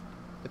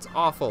 It's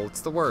awful.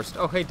 It's the worst.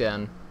 Oh, hey,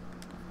 Den.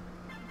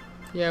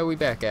 Yeah, we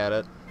back at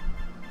it.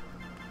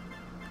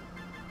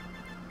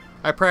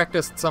 I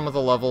practiced some of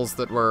the levels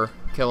that were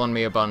killing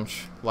me a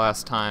bunch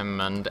last time,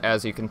 and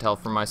as you can tell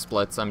from my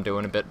splits, I'm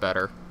doing a bit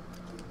better.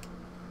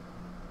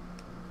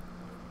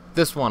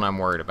 This one I'm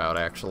worried about,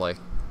 actually.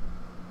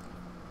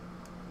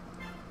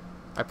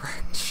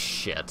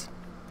 Shit.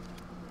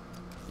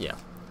 Yeah.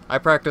 I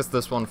practiced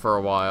this one for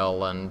a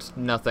while, and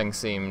nothing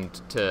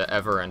seemed to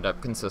ever end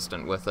up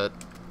consistent with it.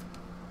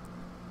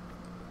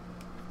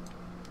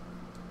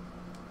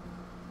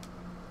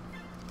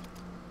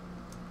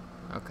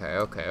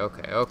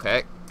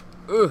 Okay.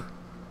 Ugh!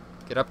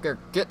 Get up there,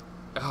 get...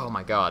 Oh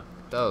my god,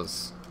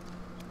 those...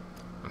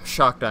 I'm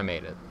shocked I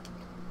made it.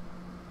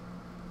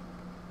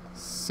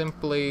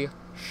 Simply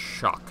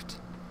shocked.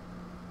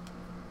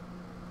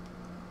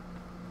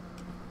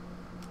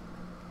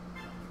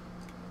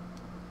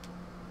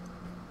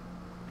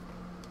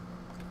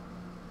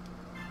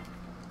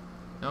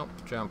 Nope,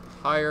 jump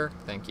higher,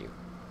 thank you.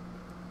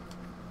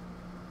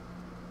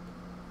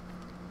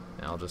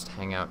 And I'll just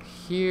hang out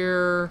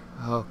here.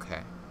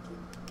 Okay.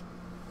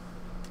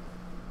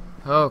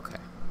 Okay.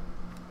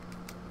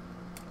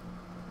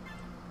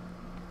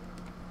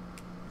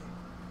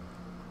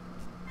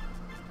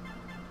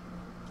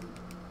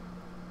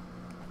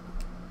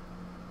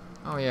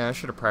 Oh yeah, I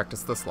should have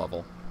practiced this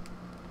level.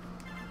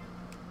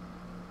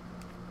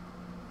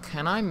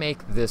 Can I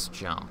make this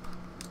jump?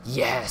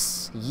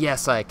 Yes!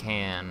 Yes, I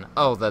can!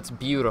 Oh, that's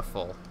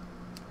beautiful.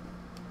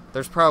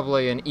 There's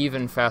probably an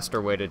even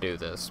faster way to do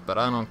this, but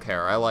I don't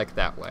care. I like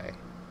that way.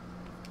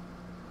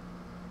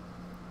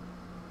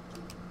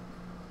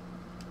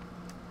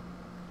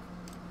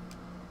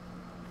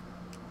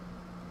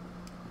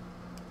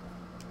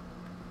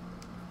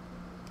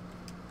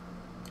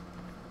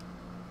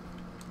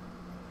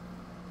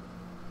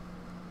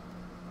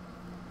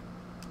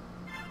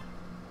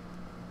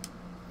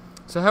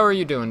 So how are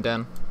you doing,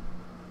 Den?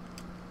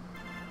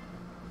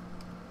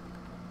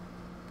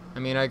 I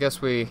mean, I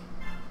guess we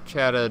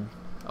chatted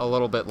a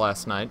little bit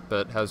last night,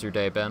 but how's your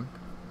day been?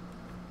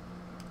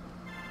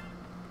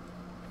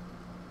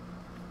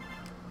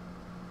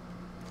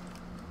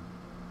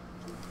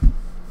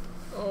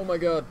 Oh my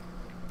god.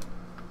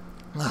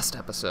 Last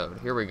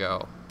episode. Here we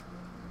go.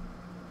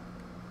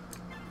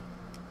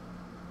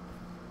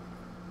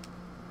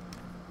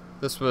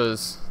 This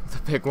was the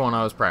big one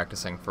I was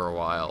practicing for a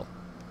while.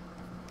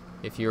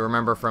 If you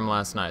remember from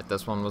last night,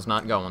 this one was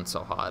not going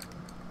so hot.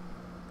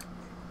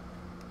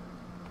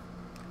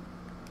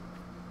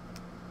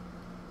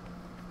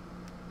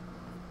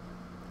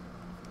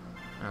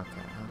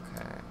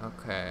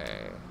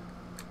 Okay.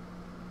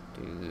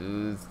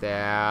 Do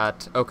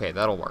that. Okay,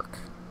 that'll work.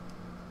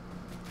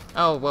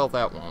 Oh, well,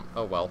 that won't.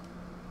 Oh, well.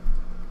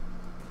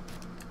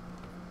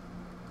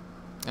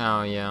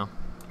 Oh, yeah.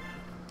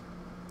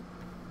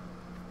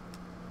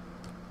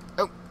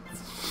 Oh!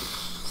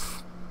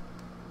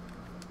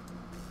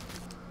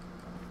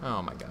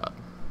 Oh my god.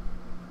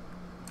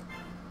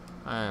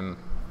 I'm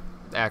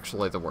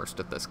actually the worst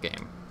at this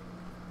game.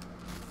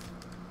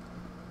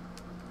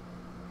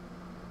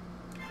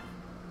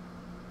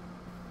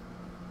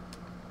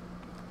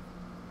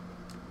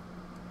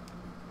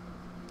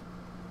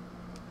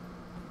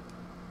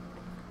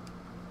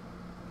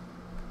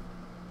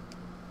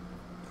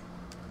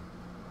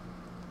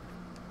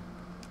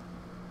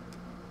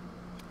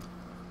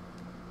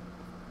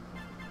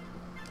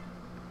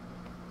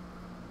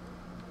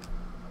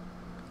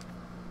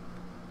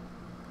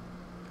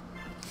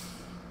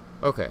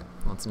 Okay,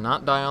 let's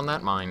not die on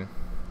that mine.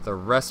 The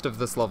rest of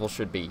this level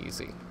should be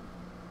easy.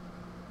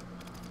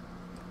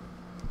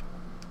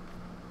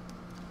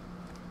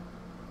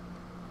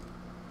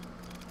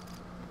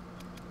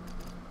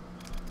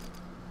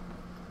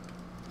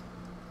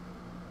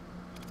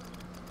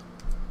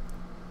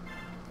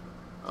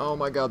 Oh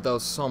my god, that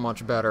was so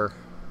much better.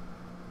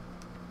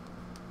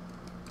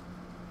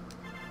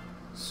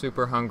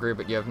 Super hungry,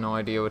 but you have no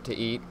idea what to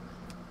eat.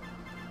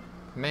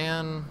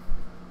 Man...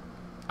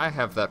 I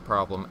have that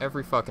problem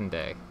every fucking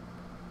day.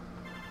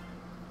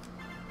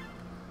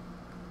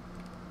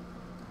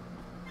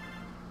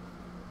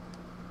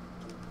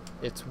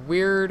 It's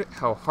weird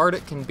how hard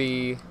it can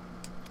be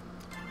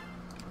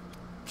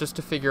just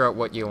to figure out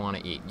what you want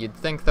to eat. You'd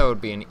think that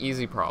would be an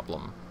easy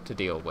problem to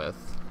deal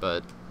with,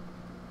 but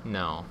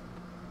no.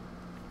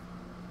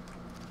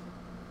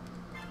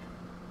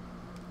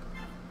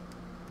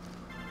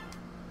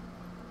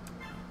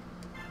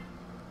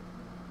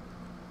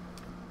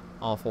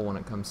 Awful when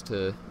it comes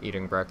to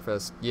eating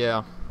breakfast.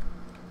 Yeah.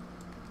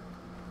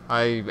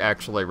 I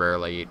actually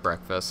rarely eat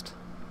breakfast.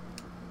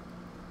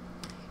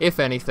 If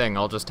anything,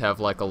 I'll just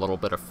have like a little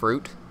bit of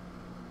fruit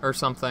or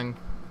something.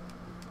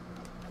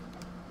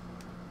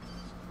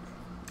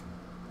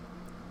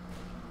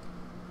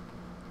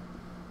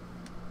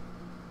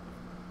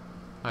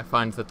 I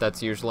find that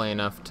that's usually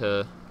enough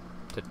to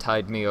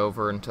tide me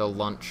over until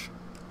lunch.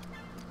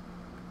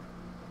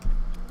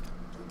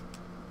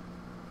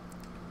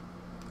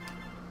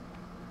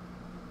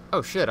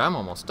 Oh shit, I'm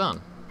almost done.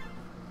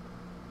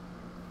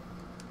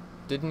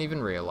 Didn't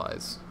even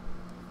realize.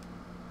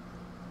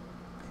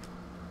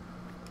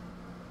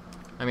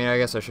 I mean, I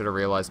guess I should have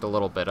realized a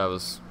little bit.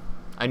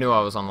 I knew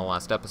I was on the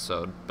last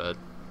episode, but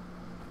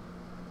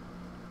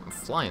I'm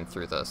flying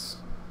through this.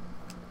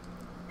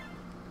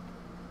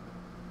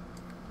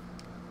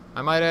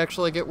 I might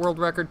actually get world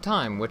record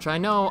time, which I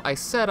know I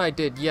said I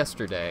did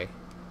yesterday,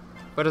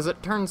 but as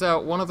it turns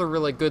out, one of the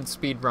really good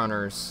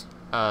speedrunners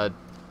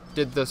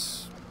did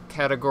this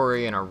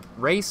category in a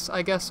race,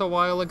 I guess, a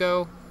while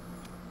ago,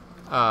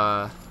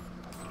 but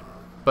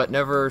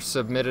never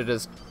submitted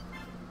his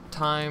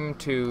time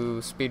to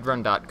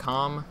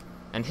speedrun.com,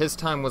 and his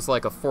time was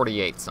like a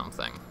 48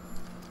 something.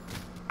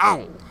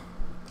 Ow!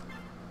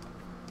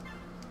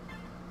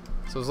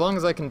 So as long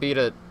as I can beat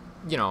it,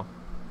 you know,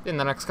 in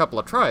the next couple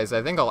of tries,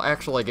 I think I'll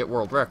actually get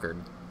world record.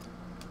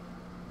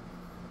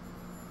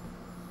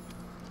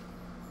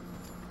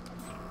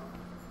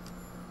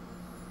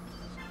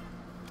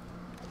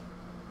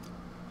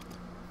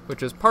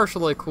 Which is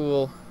partially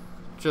cool,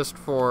 just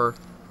for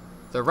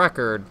the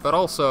record, but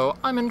also,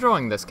 I'm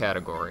enjoying this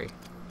category.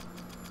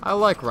 I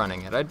like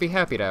running it. I'd be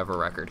happy to have a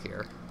record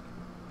here.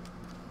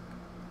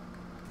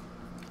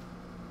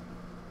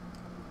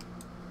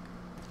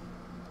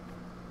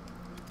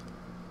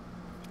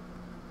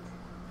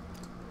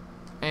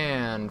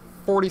 And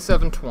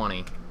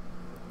 47:20.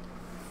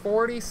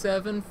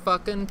 47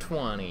 fucking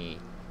 20.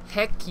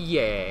 Heck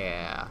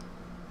yeah.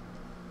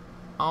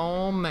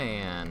 Oh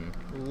man,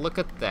 look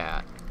at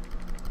that.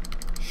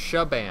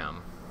 Shabam.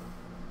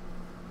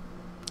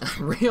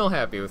 I'm real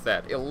happy with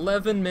that.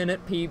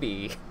 11-minute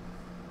PB.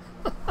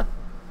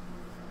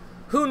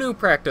 Who knew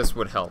practice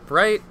would help,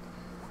 right?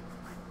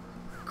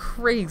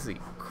 Crazy,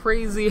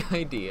 crazy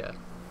idea.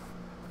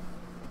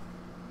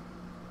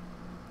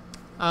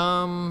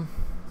 Yeah,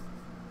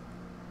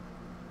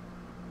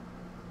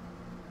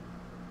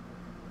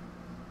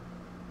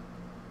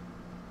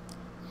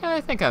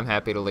 I think I'm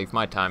happy to leave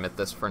my time at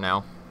this for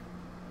now.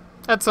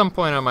 At some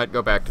point I might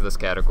go back to this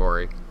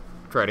category.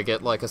 Try to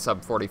get like a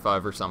sub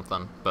 45 or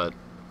something, but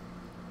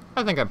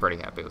I think I'm pretty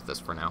happy with this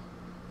for now.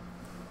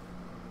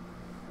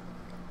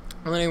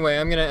 Well, anyway,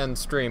 I'm gonna end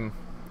stream.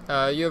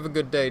 You have a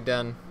good day,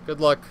 Den.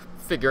 Good luck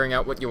figuring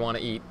out what you want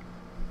to eat.